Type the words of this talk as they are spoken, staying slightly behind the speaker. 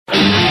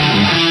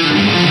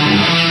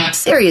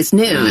Serious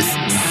news,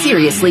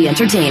 seriously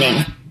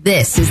entertaining.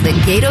 This is the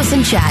Gatos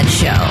and Chad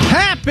Show.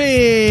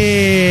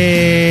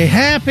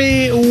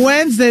 Happy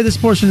Wednesday. This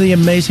portion of the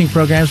amazing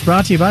program is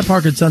brought to you by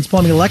Parker & Sons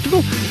Plumbing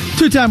Electrical,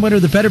 two-time winner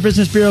of the Better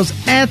Business Bureau's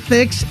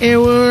Ethics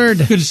Award.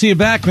 Good to see you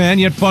back, man.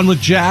 You had fun with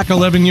Jack,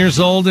 11 years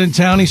old in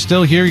town. He's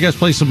still here. You guys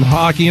play some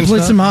hockey and Played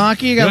stuff? some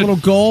hockey. Got Good. a little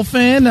golf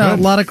in. A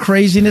lot of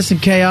craziness and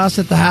chaos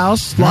at the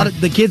house. A lot of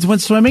the kids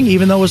went swimming,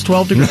 even though it was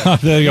 12 degrees.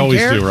 They always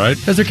do, right?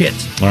 Because they're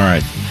kids. All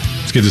right.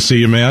 It's good to see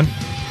you, man.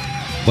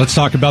 Let's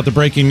talk about the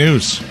breaking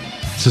news.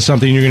 This is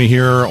something you're going to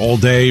hear all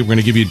day. We're going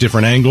to give you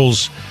different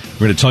angles.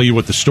 We're going to tell you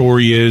what the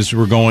story is.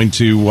 We're going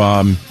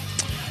to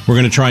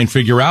try and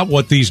figure out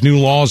what these new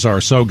laws are.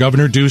 So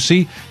Governor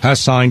Ducey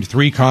has signed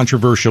 3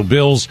 controversial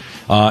bills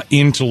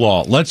into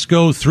law. Let's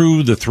go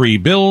through the 3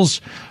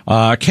 bills.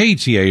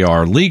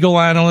 KTAR legal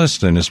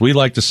analyst, and as we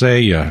like to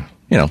say,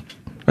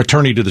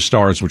 attorney to the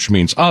stars, which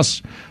means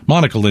us,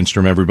 Monica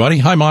Lindstrom, everybody.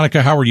 Hi,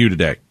 Monica. How are you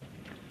today?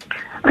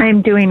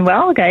 I'm doing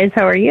well, guys.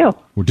 How are you?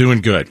 We're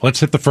doing good. Let's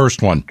hit the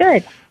first one.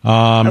 Good.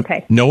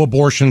 Okay. No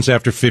abortions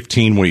after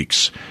 15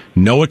 weeks.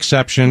 No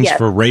exceptions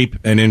for rape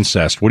and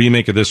incest. What do you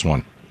make of this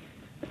one?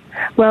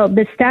 Well,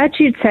 the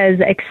statute says,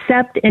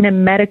 except in a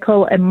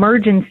medical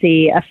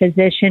emergency, a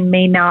physician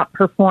may not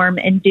perform,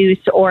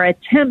 induce, or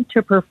attempt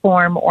to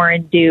perform or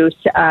induce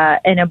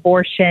an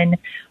abortion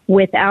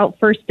without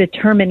first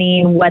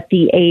determining what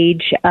the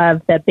age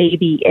of the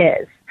baby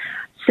is.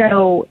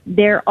 So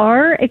there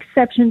are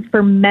exceptions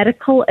for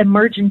medical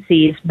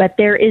emergencies, but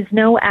there is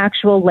no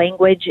actual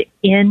language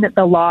in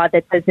the law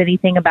that says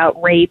anything about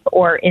rape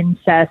or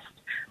incest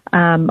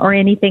or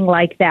anything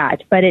like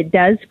that. But it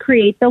does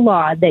create the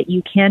law that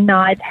you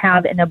cannot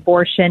have an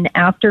abortion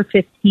after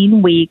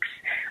 15 weeks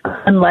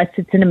unless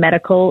it's in a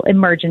medical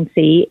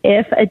emergency.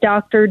 If a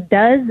doctor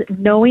does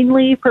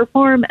knowingly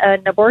perform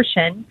an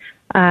abortion,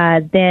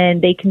 then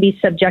they can be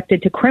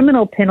subjected to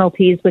criminal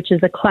penalties, which is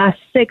a Class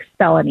 6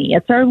 felony.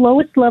 It's our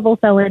lowest level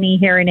felony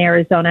here in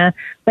Arizona,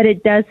 but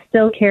it does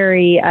still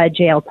carry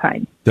jail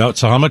time.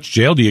 So how much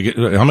jail do you get?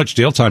 How much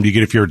jail time do you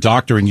get if you're a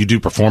doctor and you do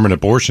perform an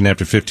abortion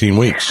after 15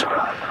 weeks?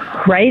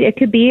 Right. It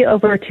could be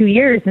over 2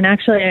 years. And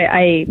actually,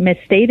 I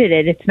misstated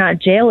it. It's not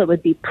jail. It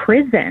would be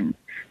prison.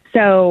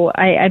 So,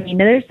 I mean,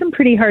 there's some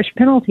pretty harsh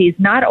penalties.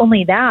 Not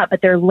only that,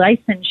 but their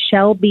license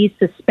shall be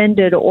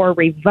suspended or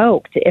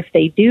revoked if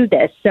they do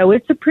this. So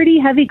it's a pretty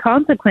heavy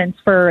consequence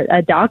for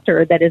a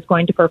doctor that is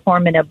going to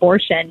perform an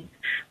abortion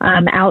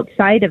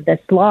outside of this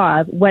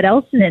law. What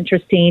else is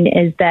interesting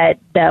is that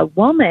the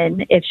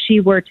woman, if she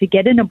were to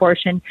get an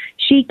abortion,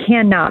 she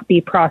cannot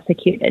be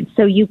prosecuted.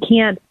 So you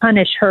can't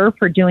punish her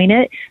for doing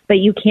it, but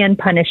you can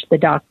punish the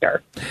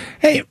doctor.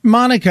 Hey,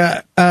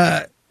 Monica,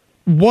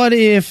 what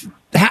if...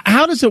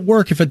 How does it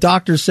work if a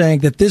doctor's saying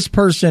that this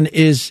person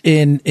is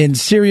in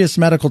serious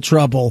medical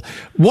trouble?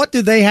 What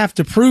do they have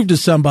to prove to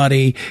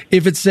somebody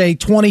if it's, say,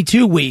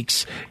 22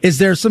 weeks? Is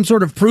there some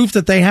sort of proof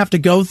that they have to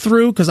go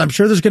through? Because I'm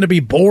sure there's going to be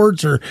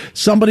boards or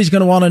somebody's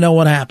going to want to know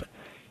what happened.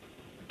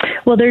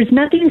 Well, there's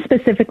nothing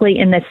specifically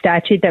in the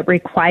statute that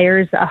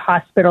requires a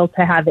hospital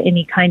to have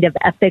any kind of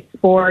ethics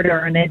board or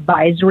an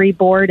advisory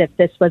board if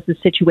this was the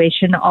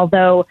situation.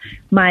 Although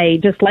my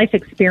just life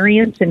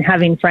experience and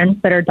having friends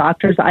that are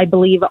doctors, I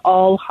believe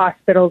all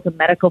hospitals and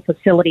medical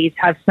facilities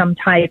have some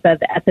type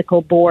of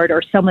ethical board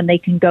or someone they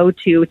can go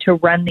to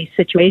run these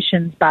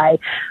situations by.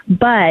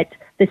 But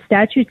the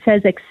statute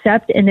says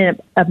except in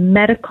a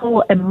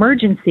medical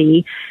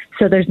emergency.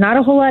 So there's not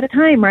a whole lot of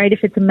time, right,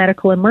 if it's a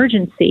medical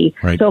emergency.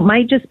 Right. So it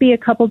might just be a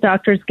couple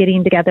doctors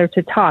getting together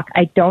to talk.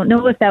 I don't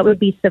know if that would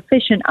be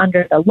sufficient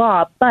under the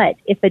law, but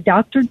if a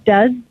doctor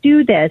does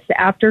do this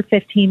after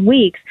 15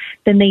 weeks,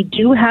 then they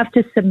do have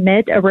to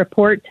submit a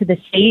report to the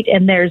state,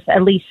 and there's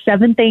at least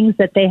 7 things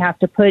that they have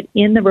to put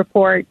in the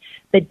report: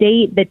 the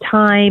date, the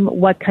time,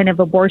 what kind of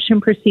abortion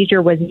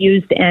procedure was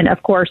used, and,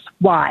 of course,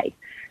 why.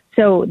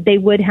 So they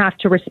would have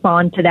to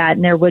respond to that,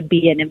 and there would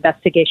be an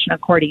investigation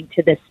according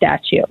to this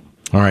statute.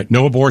 All right.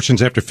 No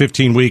abortions after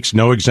 15 weeks,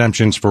 no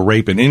exemptions for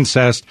rape and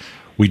incest.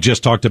 We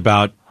just talked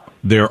about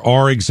there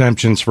are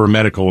exemptions for a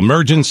medical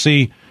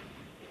emergency.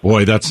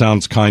 Boy, that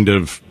sounds kind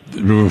of,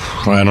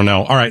 I don't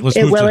know. All right, let's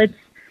move to...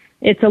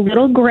 It's a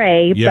little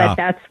gray, Yeah. but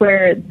that's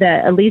where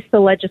at least the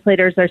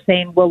legislators are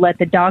saying we'll let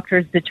the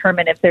doctors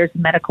determine if there's a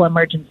medical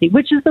emergency,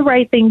 which is the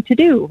right thing to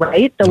do,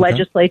 right? The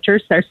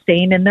legislatures are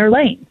staying in their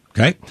lane.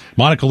 Okay.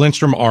 Monica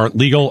Lindstrom, our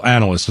legal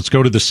analyst. Let's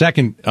go to the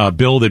second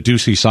bill that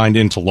Ducey signed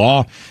into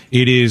law.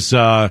 It is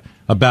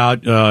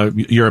about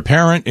you're a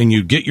parent and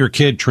you get your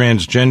kid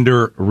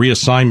transgender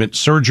reassignment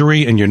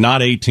surgery and you're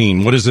not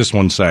 18. What does this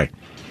one say?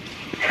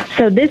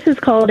 So this is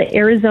called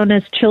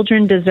Arizona's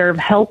Children Deserve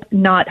Help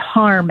Not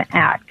Harm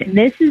Act. And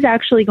this is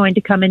actually going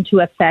to come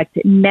into effect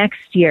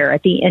next year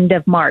at the end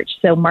of March.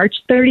 So March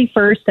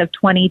 31st of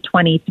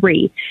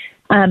 2023.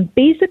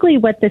 Basically,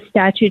 what the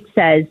statute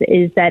says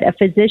is that a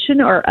physician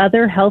or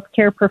other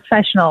healthcare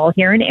professional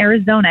here in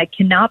Arizona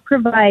cannot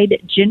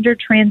provide gender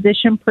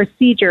transition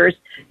procedures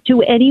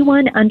to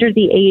anyone under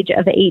the age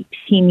of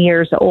 18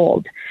 years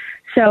old.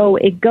 So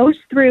it goes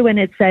through and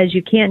it says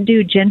you can't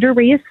do gender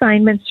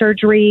reassignment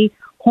surgery,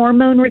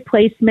 hormone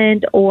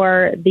replacement,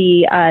 or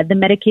the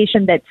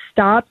medication that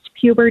stops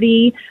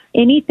puberty,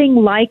 anything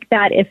like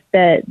that if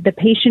the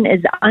patient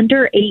is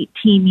under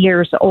 18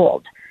 years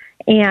old.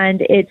 And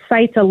it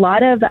cites a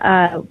lot of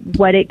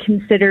what it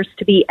considers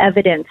to be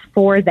evidence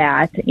for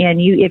that.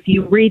 And if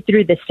you read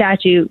through the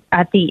statute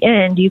at the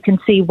end, you can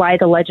see why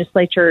the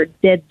legislature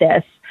did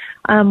this.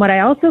 What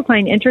I also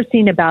find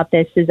interesting about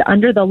this is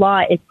under the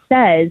law, it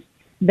says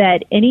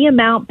that any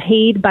amount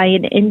paid by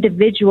an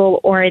individual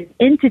or an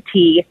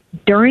entity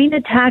during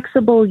a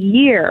taxable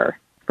year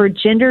for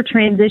gender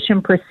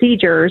transition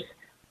procedures.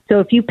 So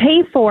if you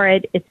pay for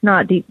it, it's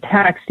not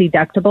tax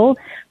deductible.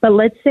 But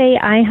let's say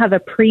I have a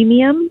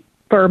premium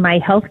for my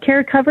health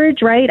care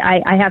coverage, right?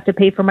 I have to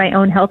pay for my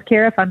own health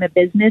care if I'm a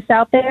business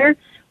out there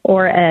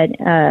or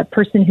a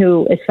person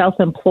who is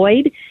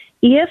self-employed.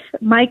 If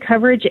my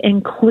coverage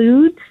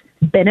includes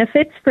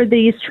benefits for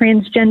these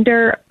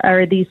transgender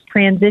or these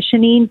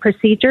transitioning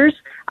procedures,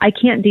 I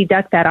can't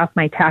deduct that off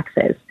my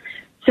taxes.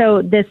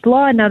 So this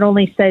law not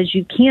only says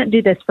you can't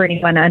do this for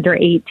anyone under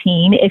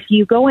 18, if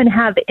you go and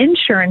have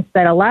insurance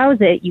that allows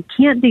it, you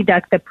can't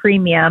deduct the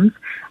premiums.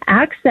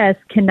 Access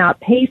cannot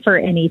pay for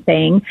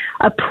anything.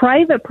 A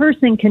private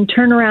person can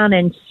turn around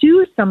and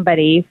sue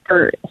somebody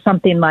for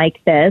something like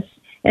this,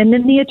 and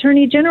then the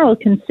Attorney General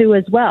can sue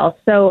as well.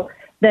 So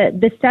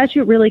the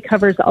statute really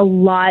covers a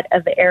lot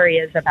of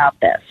areas about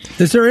this.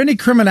 Is there any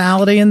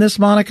criminality in this,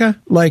 Monica?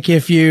 Like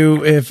if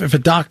a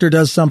doctor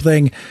does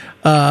something,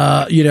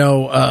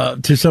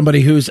 to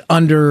somebody who's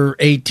under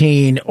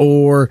 18,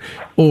 or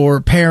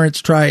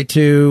parents try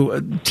to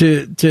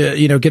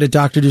get a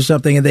doctor to do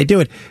something and they do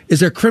it,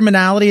 is there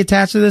criminality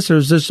attached to this, or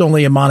is this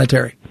only a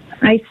monetary?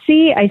 I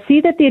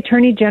see that the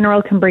Attorney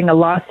General can bring a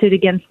lawsuit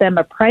against them.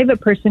 A private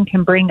person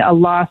can bring a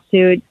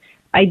lawsuit.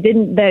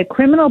 The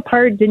criminal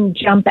part didn't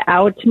jump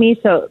out to me,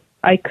 so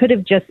I could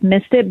have just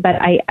missed it, but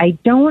I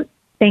don't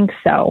think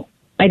so.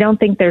 I don't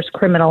think there's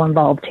criminal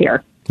involved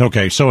here.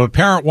 Okay, so a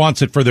parent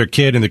wants it for their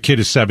kid and the kid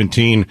is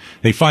 17.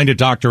 They find a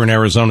doctor in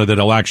Arizona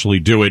that'll actually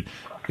do it.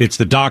 It's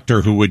the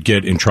doctor who would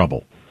get in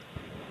trouble.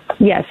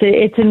 Yes,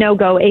 it's a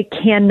no-go. It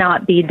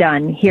cannot be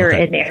done here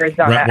in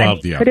Arizona.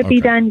 Could it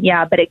be done?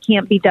 Yeah, but it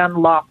can't be done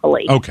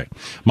lawfully. Okay.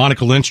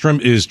 Monica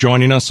Lindstrom is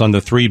joining us on the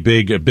three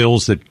big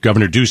bills that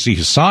Governor Ducey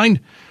has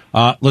signed.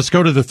 Let's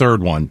go to the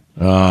third one.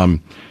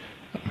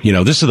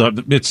 This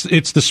is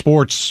it's the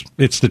sports.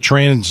 It's the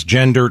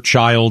transgender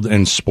child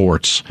and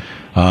sports.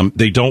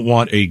 They don't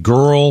want a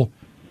girl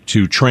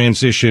to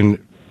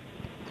transition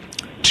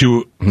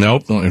to.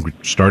 Nope.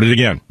 Start it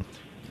again.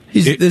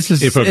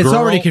 It's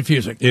already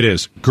confusing. It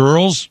is.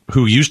 Girls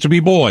who used to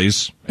be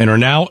boys and are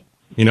now,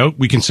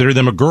 we consider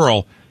them a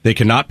girl. They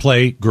cannot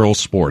play girls'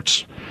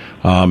 sports.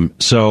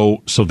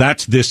 So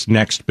that's this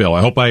next bill.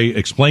 I hope I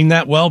explained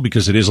that well,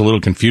 because it is a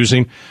little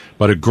confusing.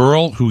 But a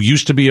girl who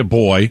used to be a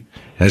boy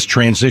has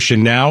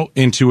transitioned now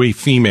into a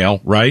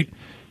female, right?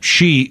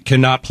 She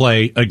cannot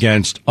play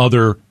against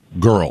other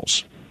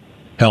girls.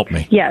 Help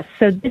me. Yes.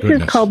 So this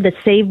is called the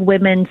Save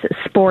Women's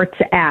Sports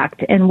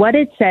Act. And what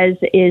it says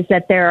is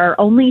that there are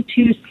only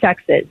two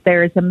sexes.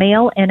 There is a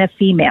male and a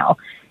female.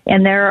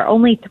 And there are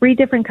only three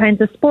different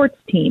kinds of sports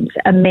teams: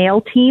 a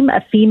male team,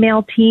 a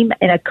female team,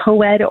 and a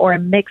co-ed or a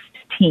mixed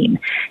team.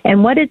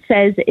 And what it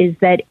says is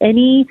that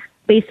any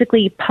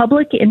basically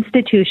public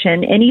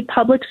institution, any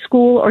public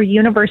school or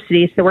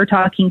university, so we're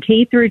talking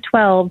K through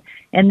 12,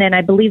 and then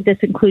I believe this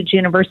includes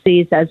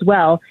universities as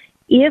well,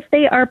 if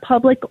they are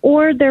public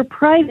or they're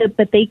private,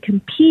 but they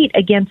compete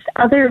against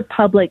other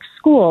public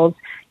schools,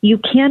 you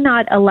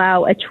cannot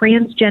allow a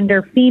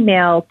transgender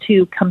female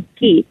to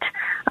compete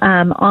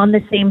on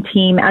the same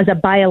team as a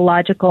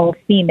biological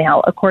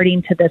female,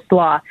 according to this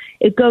law.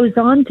 It goes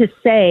on to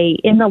say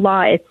in the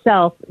law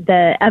itself,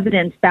 the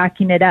evidence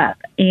backing it up,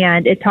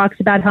 and it talks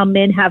about how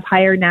men have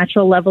higher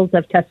natural levels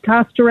of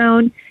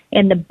testosterone,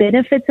 and the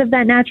benefits of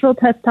that natural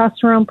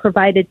testosterone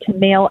provided to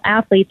male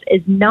athletes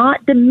is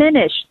not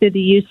diminished through the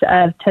use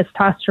of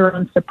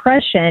testosterone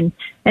suppression.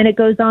 And it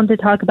goes on to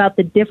talk about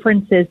the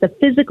differences, the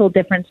physical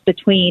difference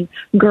between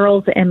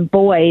girls and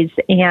boys.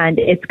 And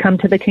it's come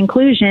to the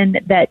conclusion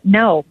that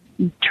no,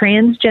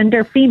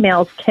 transgender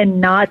females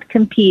cannot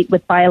compete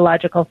with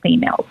biological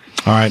females.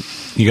 All right.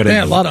 You got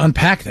a lot to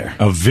unpack there.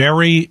 A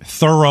very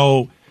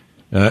thorough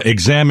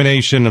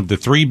examination of the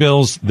three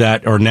bills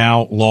that are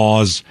now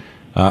laws.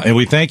 And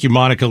we thank you,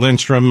 Monica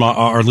Lindstrom,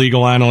 our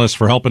legal analyst,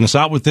 for helping us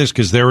out with this,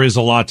 because there is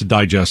a lot to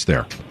digest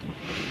there.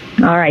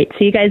 All right.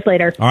 See you guys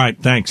later. All right.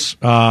 Thanks.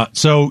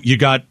 So you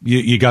got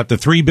the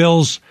three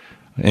bills,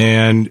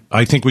 and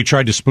I think we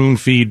tried to spoon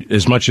feed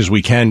as much as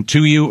we can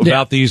to you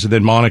about these, and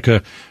then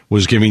Monica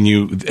was giving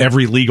you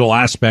every legal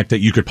aspect that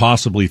you could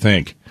possibly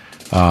think.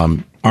 All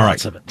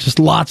right. Of it. Just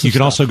lots of You can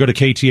stuff. also go to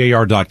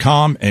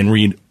KTAR.com and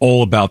read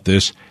all about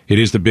this. It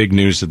is the big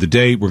news of the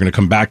day. We're going to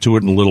come back to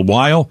it in a little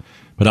while.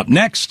 But up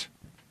next,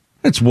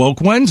 it's Woke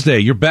Wednesday.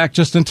 You're back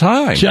just in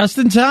time. Just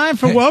in time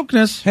for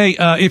wokeness. Hey,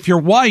 if you're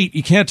white,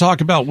 you can't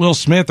talk about Will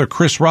Smith or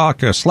Chris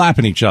Rock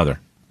slapping each other.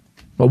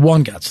 But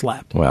one got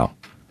slapped. Well,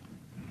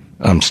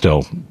 I'm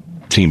still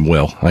Team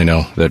Will. I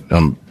know that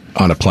I'm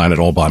on a planet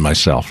all by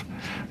myself.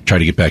 Tried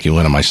to get Becky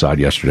Lynn on my side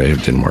yesterday.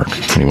 It didn't work.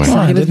 Anyway. Oh,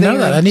 I didn't know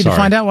that. I need to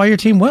find out why your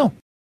team will.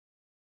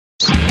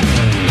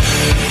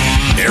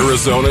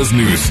 Arizona's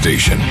news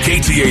station,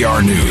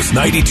 KTAR News,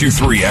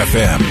 92.3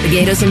 FM. The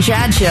Gatos and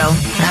Chad Show,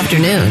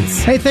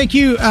 afternoons. Hey, thank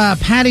you,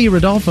 Patty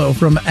Rodolfo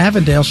from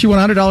Avondale. She won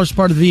 $100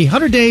 part of the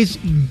 100 Days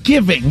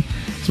Giving.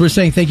 So we're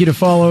saying thank you to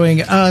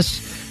following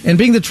us and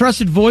being the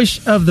trusted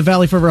voice of the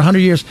Valley for over 100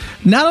 years.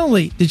 Not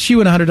only did she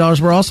win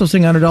 $100, we're also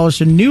singing $100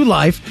 to New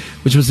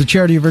Life, which was the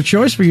charity of her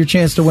choice, for your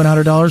chance to win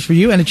 $100 for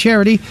you and a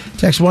charity.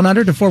 Text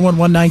 100 to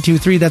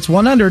 411923. That's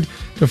 100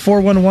 to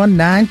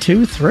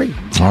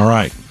 411923. All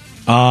right.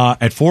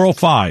 At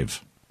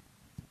 4:05,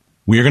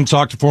 we are going to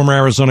talk to former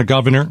Arizona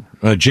Governor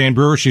Jan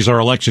Brewer. She's our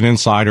election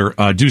insider.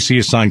 Ducey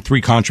has signed 3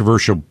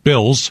 controversial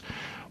bills.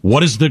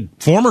 What does the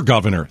former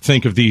governor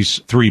think of these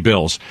 3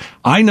 bills?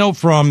 I know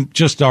from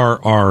just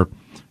our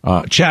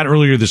chat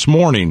earlier this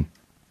morning,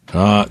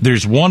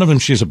 there's one of them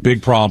she has a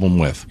big problem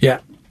with.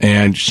 Yeah.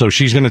 And so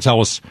she's going to tell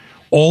us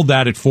all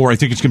that at 4. I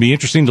think it's going to be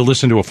interesting to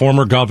listen to a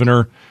former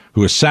governor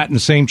who has sat in the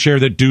same chair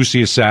that Ducey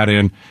has sat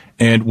in,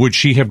 and would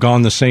she have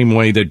gone the same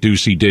way that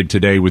Ducey did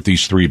today with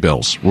these 3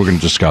 bills? We're going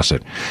to discuss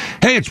it.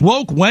 Hey, it's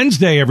Woke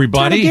Wednesday,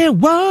 everybody. Time to get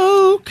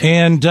woke.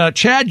 And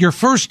Chad, your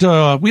first,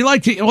 we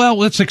like to, well,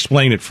 let's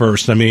explain it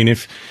first. I mean,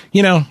 if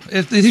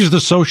these are the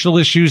social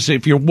issues.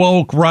 If you're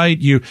woke, right,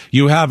 you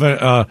have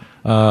an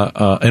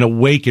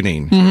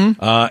awakening.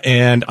 Mm-hmm.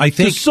 And I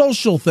think the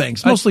social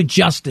things, mostly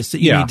justice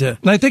that you need to.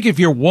 And I think if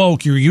you're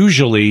woke, you're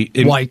usually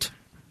white.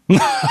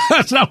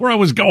 That's not where I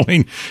was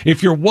going.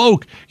 If you're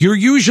woke, you're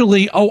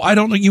usually, I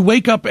don't know, you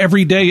wake up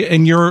every day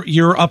and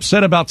you're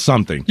upset about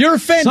something. You're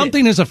offended.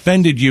 Something has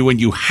offended you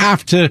and you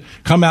have to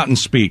come out and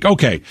speak.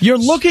 Okay. You're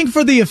looking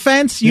for the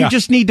offense. You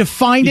just need to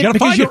find it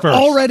because you're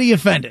already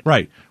offended.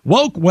 Right.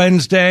 Woke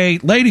Wednesday,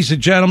 ladies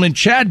and gentlemen,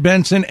 Chad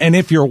Benson. And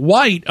if you're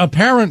white,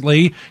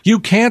 apparently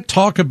you can't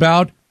talk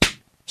about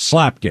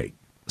Slapgate.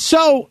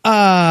 So,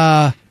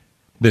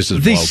 this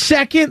is the woke.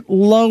 second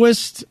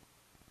lowest,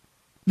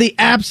 the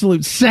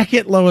absolute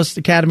second lowest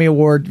Academy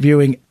Award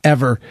viewing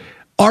ever.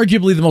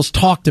 Arguably the most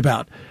talked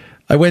about.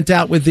 I went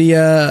out with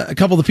a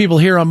couple of the people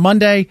here on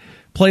Monday,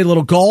 played a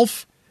little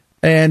golf,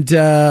 and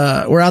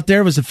we're out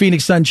there. It was a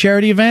Phoenix Sun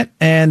charity event,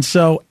 and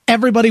so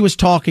everybody was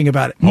talking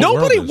about it.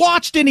 Nobody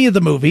watched any of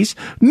the movies.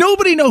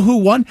 Nobody know who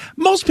won.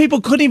 Most people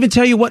couldn't even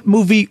tell you what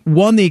movie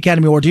won the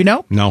Academy Award. Do you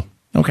know? No.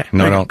 Okay.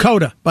 No, I don't.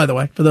 Coda, by the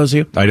way, for those of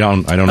you. I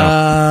don't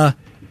know.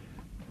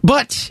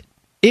 But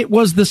it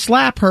was the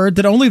slap heard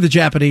that only the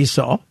Japanese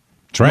saw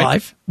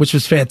live, which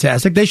was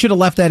fantastic. They should have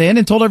left that in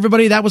and told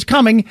everybody that was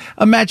coming.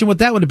 Imagine what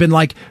that would have been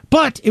like.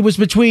 But it was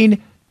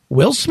between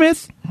Will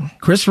Smith,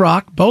 Chris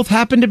Rock, both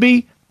happened to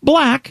be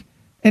black.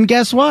 And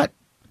guess what?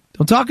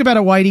 Don't talk about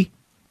it, Whitey.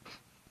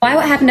 Why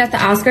what happened at the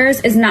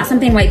Oscars is not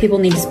something white people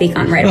need to speak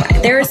on right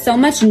away. There is so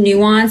much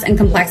nuance and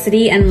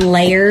complexity and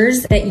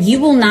layers that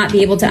you will not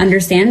be able to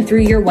understand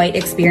through your white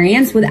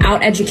experience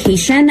without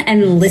education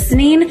and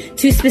listening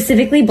to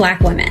specifically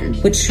black women,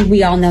 which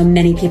we all know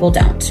many people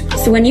don't.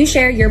 So when you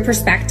share your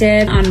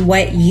perspective on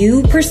what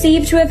you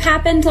perceive to have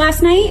happened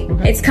last night,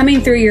 it's coming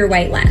through your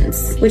white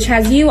lens, which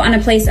has you on a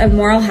place of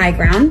moral high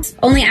ground,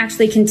 only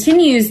actually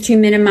continues to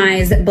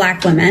minimize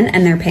black women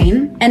and their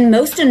pain, and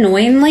most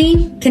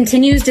annoyingly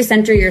continues to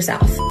center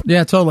yourself.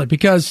 Yeah, totally.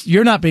 Because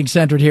you're not being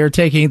centered here,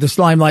 taking the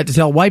limelight to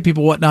tell white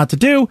people what not to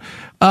do,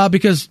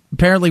 because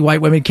apparently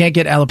white women can't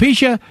get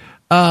alopecia,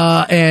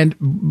 and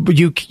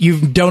you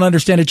don't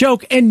understand a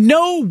joke. And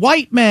no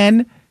white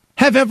men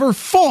have ever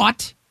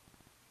fought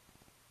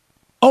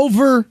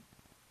over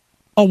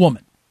a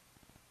woman.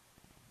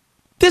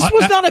 This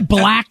was not a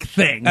black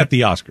thing. At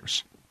the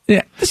Oscars.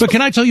 Yeah. But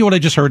can I tell you what I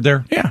just heard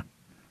there? Yeah.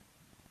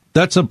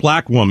 That's a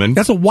black woman.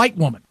 That's a white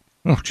woman.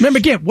 Oh, remember,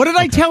 again, what did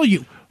I tell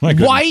you?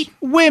 White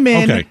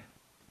women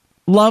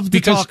love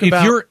to talk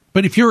about.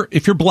 If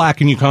you're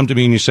black and you come to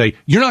me and you say,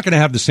 you're not going to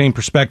have the same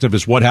perspective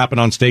as what happened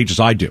on stage as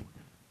I do.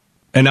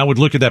 And I would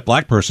look at that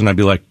black person, I'd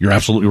be like, you're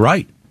absolutely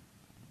right.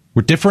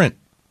 We're different.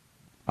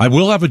 I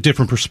will have a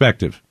different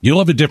perspective. You'll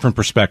have a different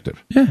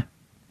perspective. Yeah.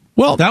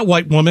 Well, that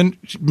white woman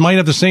might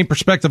have the same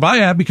perspective I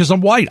have because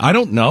I'm white. I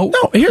don't know.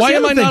 No, why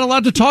am I not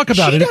allowed to talk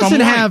about it if I'm white? She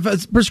doesn't have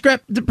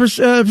a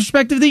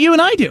perspective that you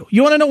and I do.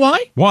 You want to know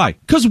why? Why?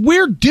 Because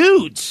we're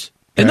dudes.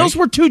 And those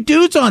were 2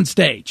 dudes on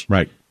stage.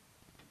 Right.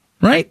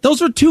 Right? Those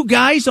were 2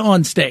 guys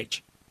on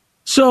stage.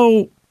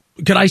 So,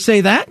 could I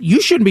say that? You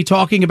shouldn't be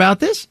talking about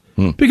this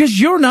because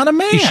you're not a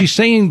man. Is she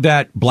saying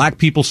that black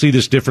people see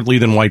this differently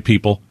than white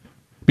people?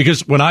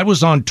 Because when I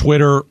was on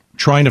Twitter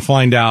trying to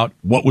find out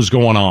what was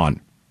going on,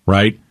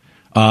 right?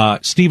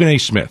 Stephen A.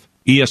 Smith,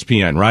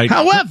 ESPN, right?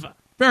 However,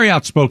 very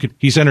outspoken.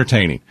 He's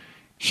entertaining.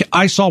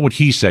 I saw what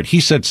he said. He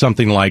said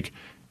something like,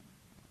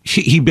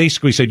 he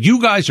basically said,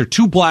 you guys are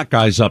 2 black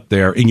guys up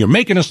there and you're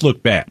making us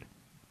look bad.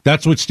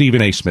 That's what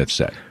Stephen A. Smith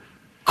said.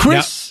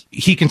 Chris, now,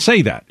 he can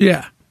say that.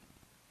 Yeah.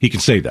 He can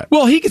say that.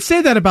 Well, he could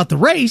say that about the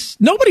race.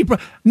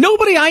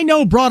 Nobody I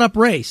know brought up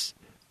race.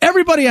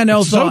 Everybody I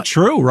know So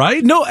true,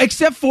 right? No,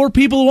 except for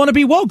people who want to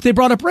be woke. They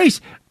brought up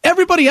race.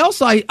 Everybody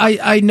else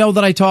I know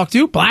that I talk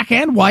to, black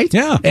and white,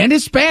 and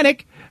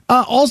Hispanic,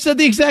 all said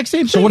the exact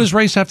same thing. So what does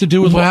race have to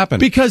do with what happened?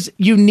 Because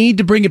you need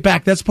to bring it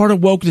back. That's part of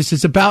wokeness.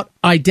 It's about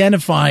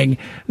identifying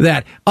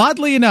that.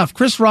 Oddly enough,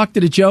 Chris Rock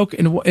did a joke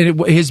in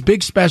his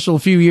big special a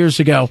few years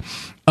ago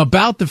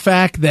about the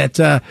fact that,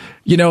 at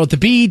the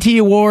BET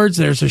Awards,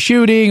 there's a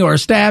shooting or a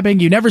stabbing.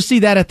 You never see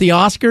that at the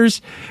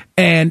Oscars.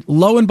 And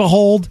lo and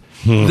behold,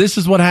 this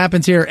is what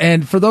happens here.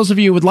 And for those of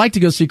you who would like to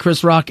go see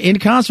Chris Rock in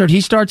concert, he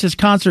starts his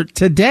concert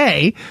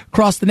today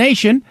across the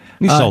nation.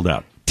 He sold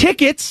out.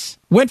 Tickets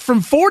went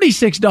from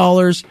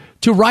 $46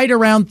 to right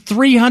around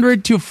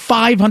 $300 to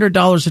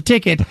 $500 a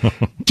ticket.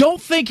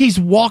 Don't think he's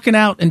walking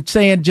out and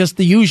saying just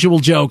the usual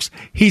jokes.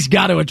 He's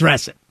got to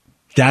address it.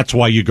 That's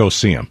why you go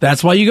see him.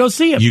 That's why you go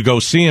see him. You go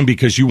see him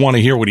because you want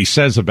to hear what he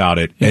says about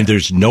it, and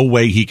there's no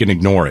way he can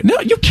ignore it. No,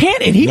 you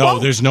can't, and he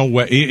won't. There's no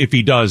way. If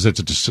he does, that's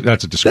a disgrace.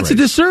 That's a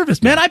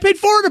disservice, man. I paid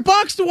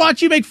 $400 to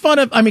watch you make fun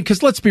of. I mean,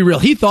 because let's be real,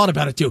 he thought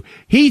about it too.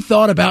 He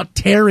thought about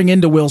tearing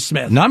into Will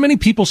Smith. Not many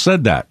people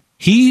said that.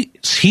 He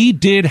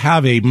did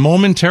have a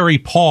momentary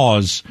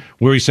pause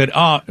where he said,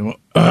 because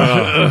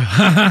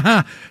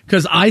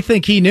I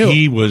think he knew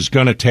he was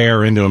going to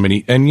tear into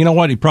him, and you know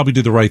what? He probably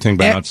did the right thing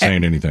by not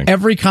saying anything.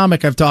 Every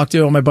comic I've talked to,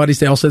 all my buddies,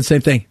 they all said the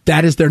same thing.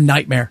 That is their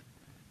nightmare.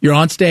 You're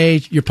on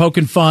stage, you're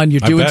poking fun,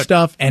 you're doing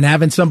stuff, and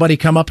having somebody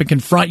come up and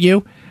confront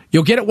you.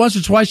 You'll get it once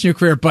or twice in your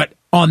career, but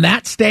on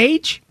that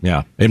stage,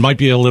 it might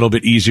be a little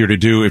bit easier to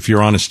do if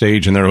you're on a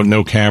stage and there are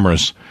no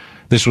cameras.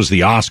 This was the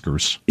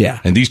Oscars.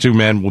 And these two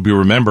men will be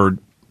remembered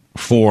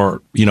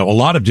for, a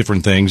lot of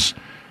different things.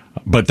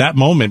 But that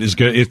moment is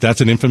good. If that's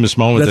an infamous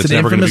moment, that's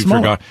never going to be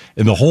forgotten.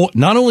 And the whole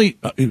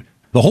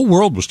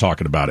world was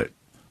talking about it.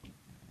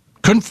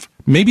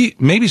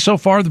 Maybe so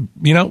far,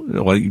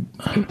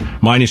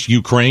 minus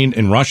Ukraine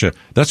and Russia,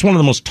 that's one of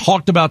the most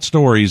talked about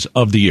stories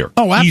of the year.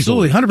 Oh,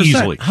 absolutely. 100%.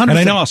 Easily. 100%. And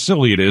I know how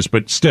silly it is,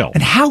 but still.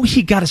 And how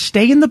he got to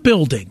stay in the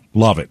building.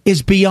 Love it.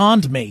 Is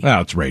beyond me.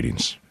 Oh, it's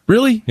ratings.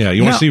 Really? Yeah,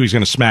 you want to see who he's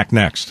going to smack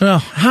next. Well,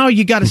 how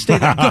you got to stay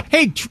there?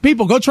 Hey,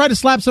 people, go try to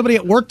slap somebody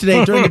at work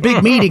today during a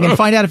big meeting and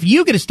find out if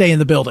you get to stay in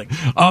the building.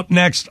 Up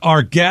next,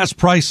 our gas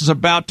price is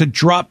about to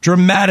drop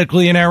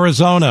dramatically in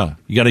Arizona.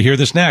 You got to hear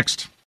this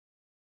next.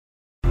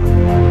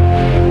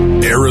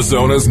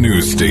 Arizona's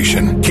news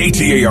station,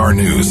 KTAR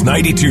News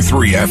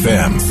 92.3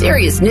 FM.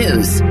 Serious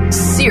news,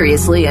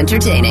 seriously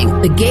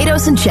entertaining. The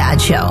Gatos and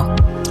Chad Show. All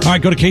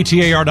right, go to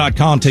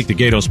KTAR.com. Take the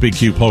Gatos Big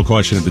Q poll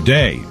question of the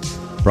day.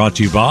 Brought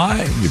to you by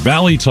your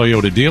Valley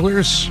Toyota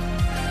dealers.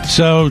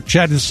 So,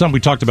 Chad, this is something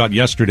we talked about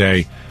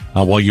yesterday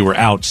while you were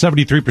out.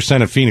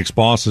 73% of Phoenix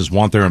bosses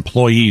want their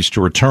employees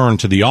to return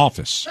to the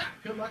office.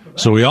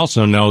 So we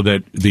also know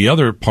that the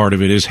other part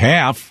of it is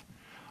half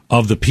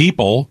of the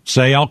people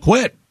say, I'll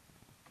quit.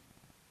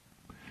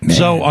 Man.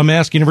 So I'm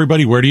asking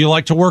everybody, where do you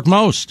like to work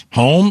most?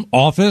 Home,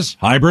 office,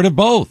 hybrid of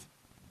both?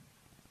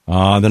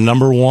 The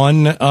number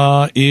one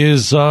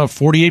is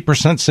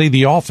 48% say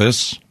the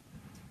office.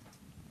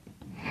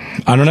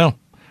 I don't know.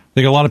 I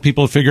think a lot of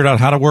people have figured out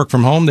how to work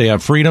from home. They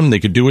have freedom. They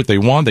could do what they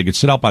want. They could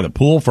sit out by the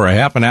pool for a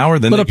half an hour.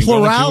 Then but they a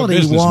plurality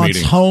go into a wants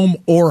meeting. Home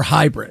or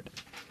hybrid.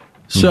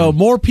 So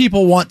more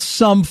people want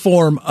some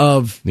form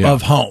of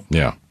home.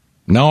 Yeah.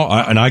 No,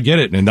 I get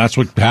it. And that's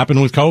what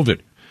happened with COVID.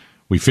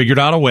 We figured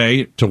out a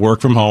way to work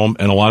from home,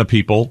 and a lot of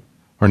people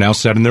are now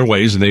set in their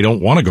ways, and they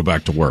don't want to go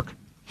back to work.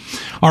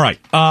 All right.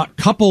 A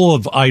couple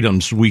of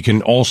items we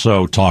can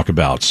also talk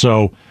about.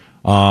 So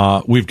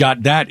we've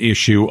got that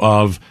issue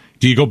of,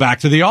 do you go back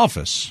to the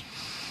office?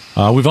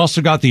 We've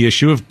also got the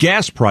issue of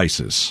gas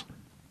prices.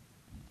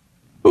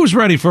 Who's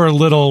ready for a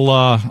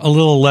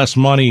little less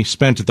money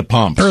spent at the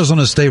pump?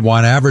 Arizona's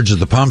statewide average at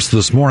the pumps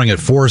this morning at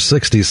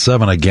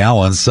 $4.67 a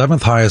gallon,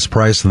 seventh highest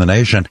price in the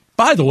nation.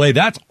 By the way,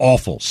 that's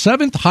awful.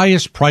 Seventh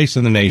highest price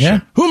in the nation.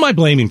 Yeah. Who am I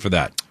blaming for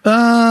that? Who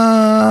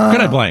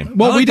can I blame?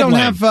 Well, we don't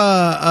blame.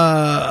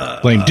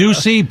 have blame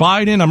Ducey,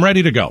 Biden. I'm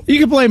ready to go. You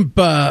can blame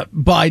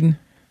Biden.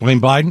 Blame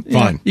Biden?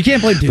 Fine. You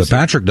can't blame Ducey. But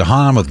Patrick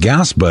DeHaan with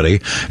Gas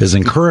Buddy is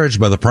encouraged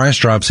by the price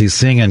drops he's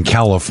seeing in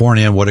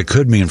California and what it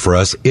could mean for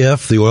us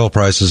if the oil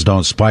prices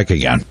don't spike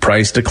again.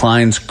 Price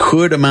declines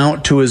could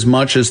amount to as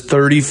much as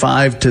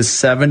 35 to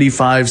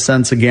 75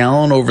 cents a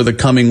gallon over the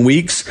coming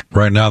weeks.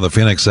 Right now, the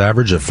Phoenix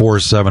average at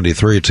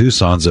 $4.73,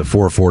 Tucson's at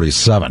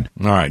 $4.47.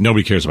 All right,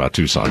 nobody cares about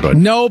Tucson, but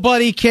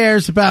nobody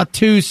cares about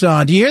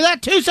Tucson. Do you hear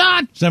that,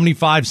 Tucson?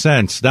 75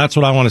 cents. That's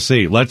what I want to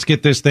see. Let's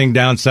get this thing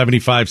down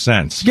 75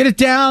 cents. Get it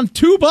down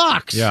 $2.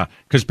 Yeah,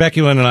 because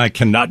Becky Lynn and I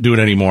cannot do it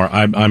anymore.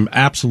 I'm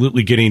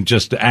absolutely getting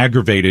just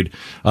aggravated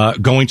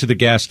going to the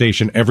gas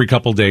station every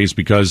couple days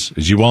because,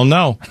 as you well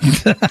know,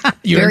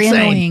 you're very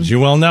insane. Annoying. As you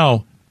well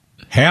know,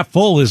 half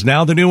full is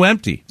now the new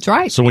empty. That's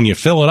right. So when you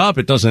fill it up,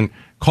 it doesn't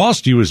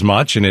cost you as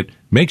much, and it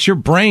makes your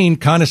brain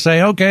kind of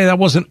say, okay, that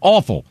wasn't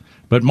awful.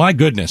 But my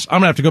goodness, I'm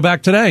going to have to go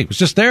back today. It was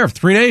just there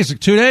 2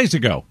 days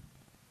ago.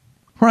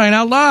 Crying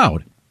out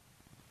loud.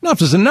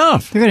 Enough is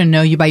enough. They're going to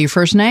know you by your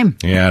first name.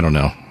 Yeah, I don't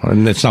know.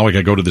 And it's not like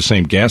I go to the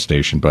same gas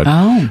station, but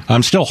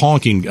I'm still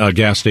honking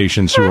gas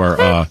stations who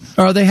are...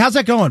 Are they? How's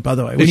that going, by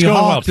the way? When It's you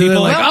going well. honk, they're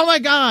People- like, oh my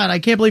God, I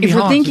can't believe If you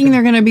you're honked. thinking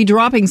they're going to be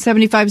dropping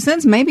 75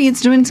 cents, maybe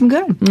it's doing some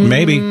good.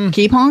 Maybe.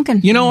 Keep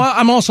honking. You know what?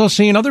 I'm also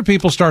seeing other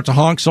people start to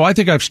honk, so I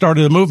think I've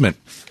started a movement.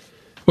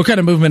 What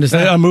kind of movement is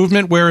that? A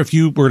movement where if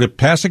you were to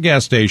pass a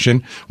gas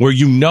station where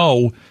you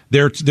know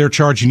they're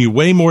charging you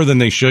way more than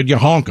they should, you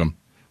honk them.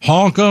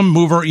 Honk them,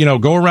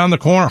 go around the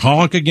corner,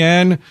 honk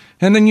again,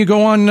 and then you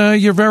go on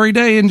your very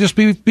day and just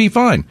be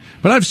fine.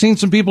 But I've seen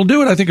some people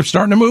do it. I think I'm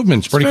starting a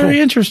movement. It's pretty very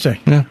cool. interesting.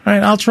 Yeah. All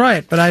right, I'll try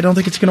it, but I don't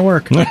think it's going to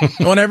work. I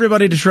want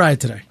everybody to try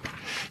it today.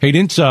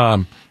 Hey,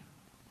 so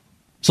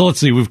let's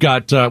see. We've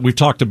talked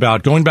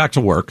about going back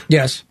to work.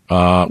 Yes.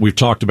 We've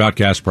talked about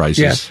gas prices.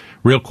 Yes.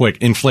 Real quick,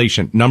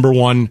 inflation, number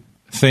one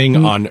thing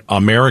on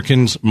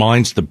Americans'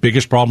 minds, the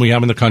biggest problem we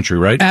have in the country,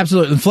 right?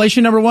 Absolutely.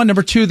 Inflation, number one.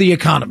 Number two, the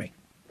economy.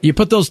 You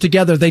put those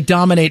together, they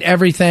dominate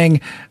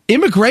everything.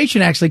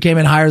 Immigration actually came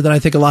in higher than I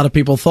think a lot of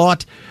people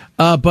thought.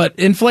 But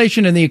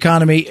inflation and the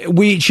economy,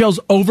 shows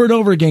over and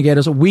over again,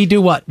 Gators, we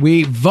do what?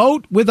 We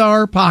vote with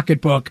our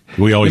pocketbook.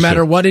 We always no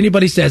matter do. what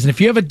anybody says. And if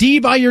you have a D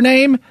by your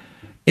name,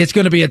 it's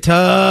going to be a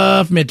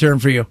tough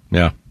midterm for you.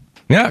 Yeah.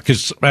 Yeah,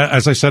 because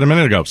as I said a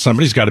minute ago,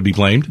 somebody's got to be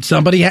blamed.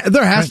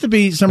 There has to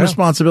be some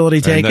responsibility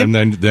taken.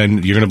 And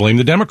then you're going to blame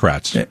the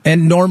Democrats.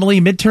 And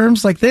normally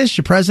midterms like this,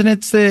 your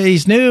president's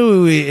he's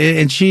new,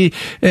 and she,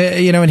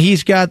 and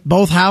he's got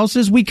both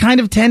houses. We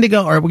kind of tend to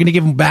go, all right, we're going to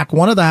give him back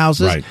one of the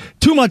houses. Right.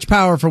 Too much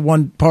power for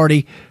one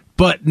party.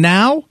 But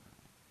now,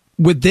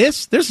 with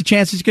this, there's a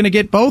chance he's going to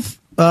get both.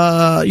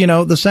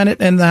 The Senate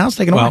and the House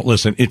taken away. Well,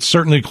 listen, it's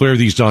certainly clear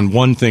that he's done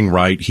one thing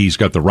right. He's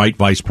got the right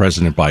vice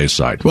president by his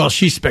side. Well,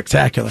 she's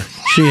spectacular.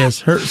 She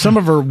is. Some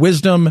of her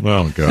wisdom.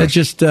 Oh, God. It's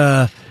just,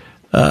 I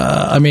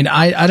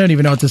don't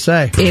even know what to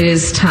say. It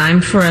is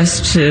time for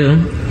us to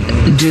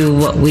do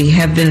what we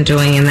have been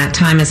doing, and that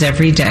time is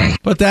every day.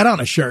 Put that on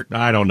a shirt.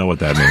 I don't know what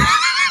that means.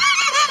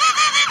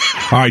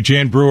 All right,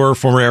 Jan Brewer,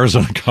 former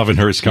Arizona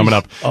governor, is coming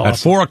up at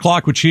 4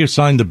 o'clock, which she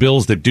signed the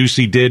bills that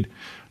Ducey did.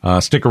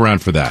 Stick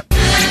around for that.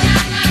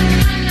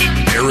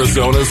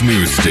 Arizona's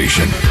news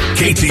station,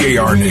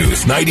 KTAR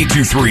News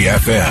 92.3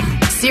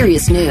 FM.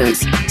 Serious news,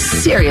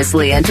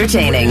 seriously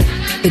entertaining.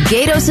 The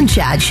Gatos and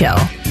Chad Show.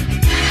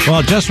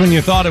 Well, just when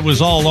you thought it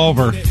was all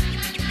over,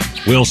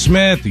 Will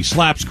Smith, he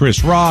slaps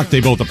Chris Rock.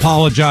 They both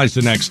apologize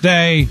the next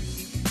day.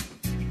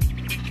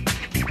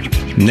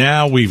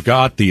 Now we've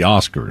got the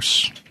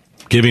Oscars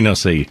giving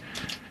us a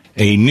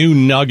new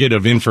nugget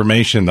of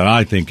information that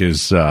I think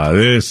is,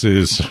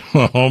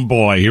 oh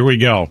boy, here we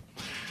go.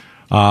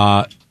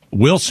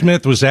 Will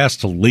Smith was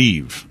asked to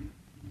leave.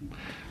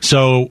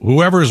 So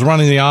whoever is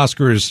running the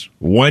Oscars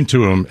went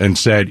to him and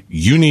said,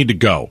 you need to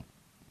go.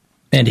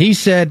 And he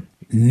said,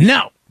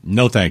 no.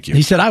 No, thank you.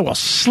 He said, I will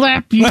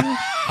slap you.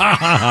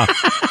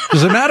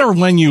 Does it matter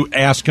when you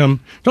ask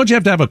him? Don't you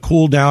have to have a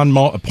cool down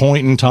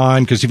point in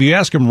time? Because if you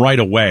ask him right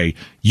away,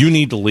 you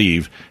need to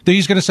leave, then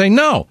he's going to say,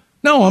 no,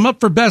 I'm up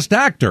for Best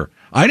Actor.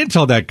 I didn't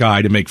tell that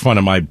guy to make fun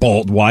of my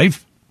bald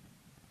wife.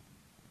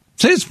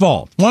 It's his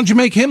fault. Why don't you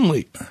make him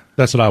leave?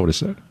 That's what I would have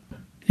said.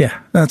 Yeah,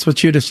 that's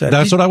what you'd have said.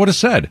 That's what I would have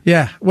said.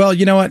 Yeah. Well,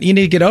 you know what? You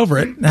need to get over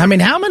it. I mean,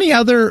 how many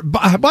other...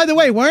 By the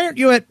way, why aren't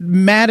you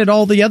mad at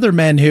all the other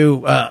men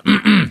who...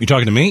 You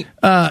talking to me?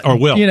 Or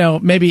Will?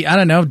 Maybe, I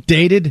don't know,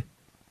 dated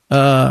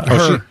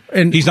her.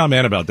 And he's not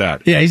mad about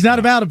that. Yeah, he's not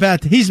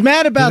about he's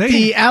mad about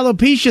the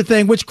alopecia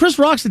thing, which Chris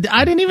Rock said,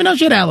 I didn't even know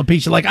she had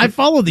alopecia. Like, I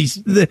follow these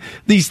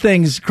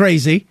things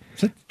crazy.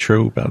 Is that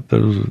true about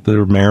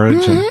their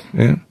marriage? Mm-hmm.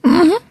 Yeah.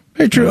 Mm-hmm.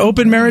 Very true.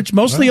 Open marriage,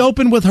 mostly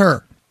open with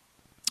her,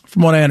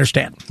 from what I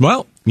understand.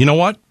 Well, you know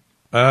what?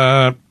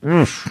 So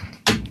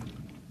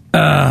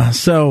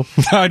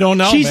I don't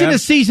know. She's in a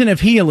season of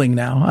healing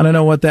now. I don't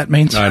know what that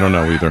means. I don't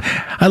know either.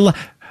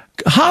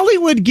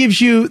 Hollywood gives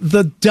you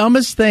the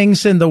dumbest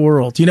things in the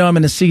world. I'm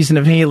in a season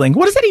of healing.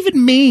 What does that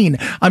even mean?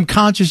 I'm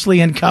consciously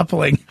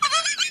uncoupling.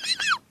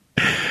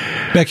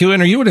 Becky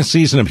Lynn, are you in a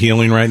season of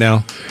healing right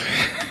now?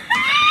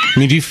 I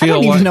mean, do you feel?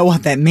 I don't even know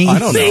what that means. I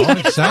don't know.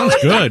 It sounds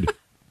good.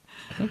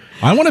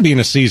 I want to be in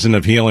a season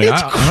of healing.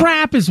 It's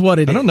crap, is what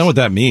it is. I don't know what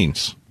that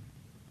means.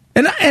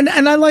 And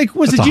I like.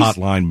 That's a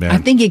hotline, man. I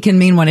think it can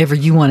mean whatever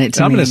you want it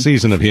to mean. I'm in a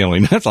season of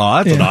healing. That's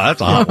all.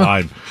 That's a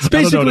hotline. It's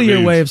basically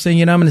your way of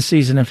saying, I'm in a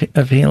season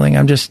of healing.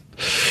 I'm just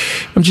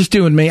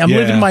doing me. I'm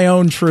living my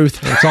own truth.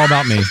 It's all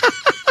about me.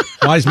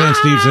 Wise man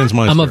Steve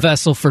Zinsmeister. I'm a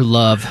vessel for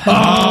love.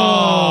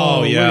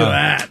 Oh,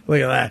 yeah. Look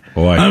at that.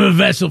 Boy. I'm a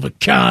vessel for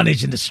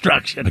carnage and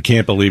destruction. I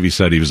can't believe he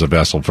said he was a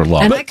vessel for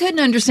love. And I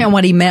couldn't understand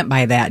what he meant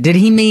by that. Did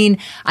he mean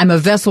I'm a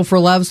vessel for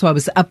love, so I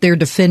was up there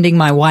defending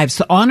my wife's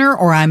honor,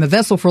 or I'm a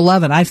vessel for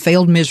love and I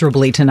failed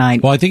miserably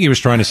tonight? Well, I think he was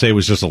trying to say it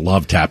was just a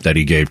love tap that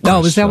he gave Chris.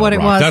 Oh, is that what it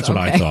Rock. was? That's what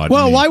I thought.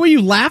 Well, why were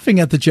you laughing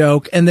at the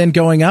joke and then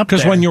going up there?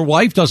 Because when your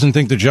wife doesn't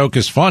think the joke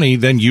is funny,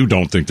 then you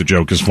don't think the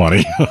joke is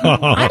funny.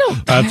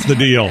 That's the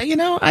deal.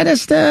 I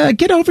just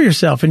get over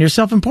yourself and your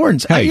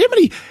self-importance. Hey, how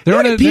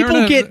many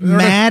people get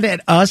mad mad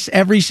at us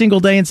every single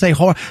day and say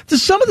horror.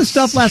 Some of the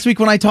stuff last week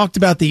when I talked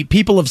about the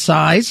people of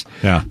size,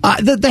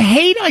 the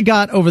hate I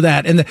got over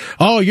that, and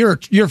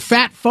you're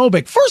fat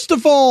phobic. First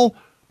of all,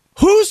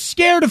 who's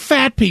scared of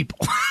fat people?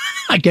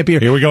 I get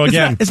here we go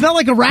again. It's not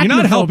like arachnophobia. You're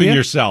not helping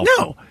yourself.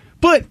 No,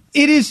 but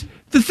it is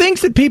the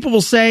things that people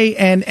will say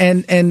and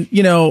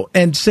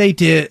say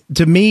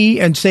to me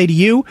and say to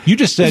you. You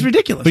just said it's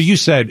ridiculous. But you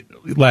said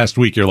last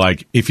week, you're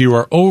like, if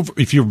you're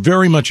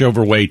very much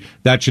overweight,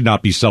 that should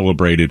not be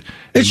celebrated.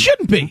 It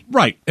shouldn't be.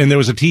 Right. And there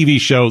was a TV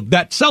show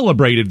that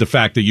celebrated the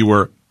fact that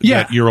you're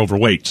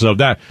overweight. So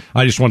that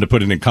I just wanted to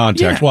put it in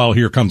context. Yeah. Well,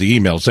 here come the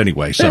emails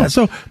anyway.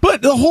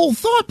 But the whole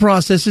thought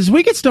process is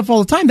we get stuff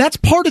all the time. That's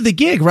part of the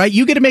gig, right?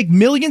 You get to make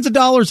millions of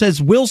dollars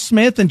as Will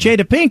Smith and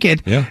Jada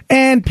Pinkett,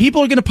 and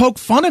people are going to poke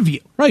fun of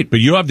you. Right,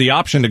 but you have the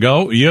option to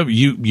go. You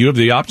have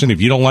the option.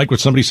 If you don't like what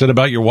somebody said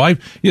about your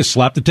wife, you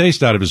slap the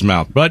taste out of his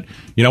mouth. But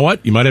you know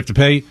what? You might have to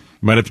pay.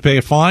 You might have to pay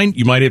a fine.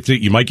 You might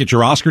get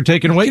your Oscar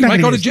taken away. You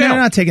might go to jail. They're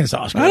not taking his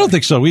Oscar. I don't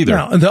think so either.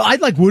 No,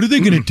 I'd like, what are they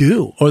going to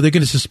do? Are they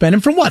going to suspend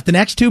him from what? The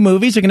next 2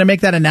 movies are going to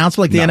make that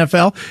announcement like the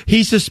NFL?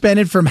 He's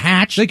suspended from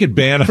Hatch. They could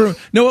ban him.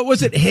 No, what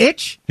was it?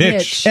 Hitch?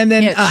 And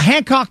then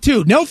Hancock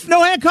 2. No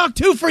Hancock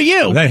 2 for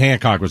you. That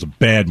Hancock was a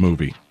bad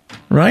movie.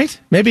 Right?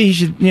 Maybe he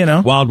should,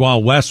 Wild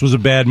Wild West was a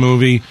bad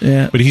movie.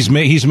 Yeah. But he's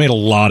made a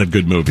lot of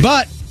good movies.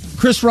 But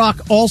Chris Rock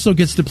also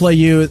gets to play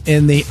you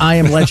in the I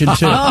Am Legend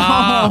 2.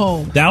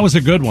 That was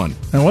a good one.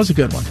 That was a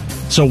good one.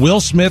 So Will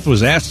Smith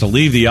was asked to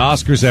leave the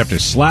Oscars after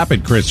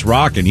slapping Chris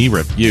Rock, and he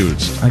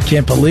refused. I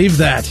can't believe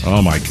that.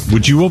 Oh, my.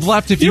 Would you have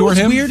left if you were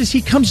him? What's weird is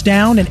he comes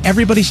down and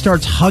everybody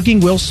starts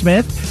hugging Will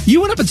Smith. You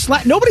went up and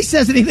slapped. Nobody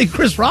says anything to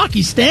Chris Rock.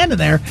 He's standing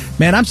there.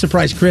 Man, I'm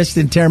surprised Chris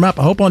didn't tear him up.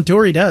 I hope on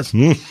tour he does.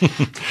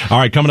 All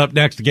right, coming up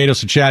next, the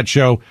Gatos and Chad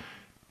Show.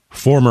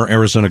 Former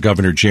Arizona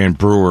Governor Jan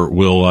Brewer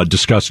will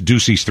discuss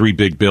Ducey's 3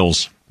 big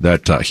bills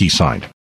that he signed.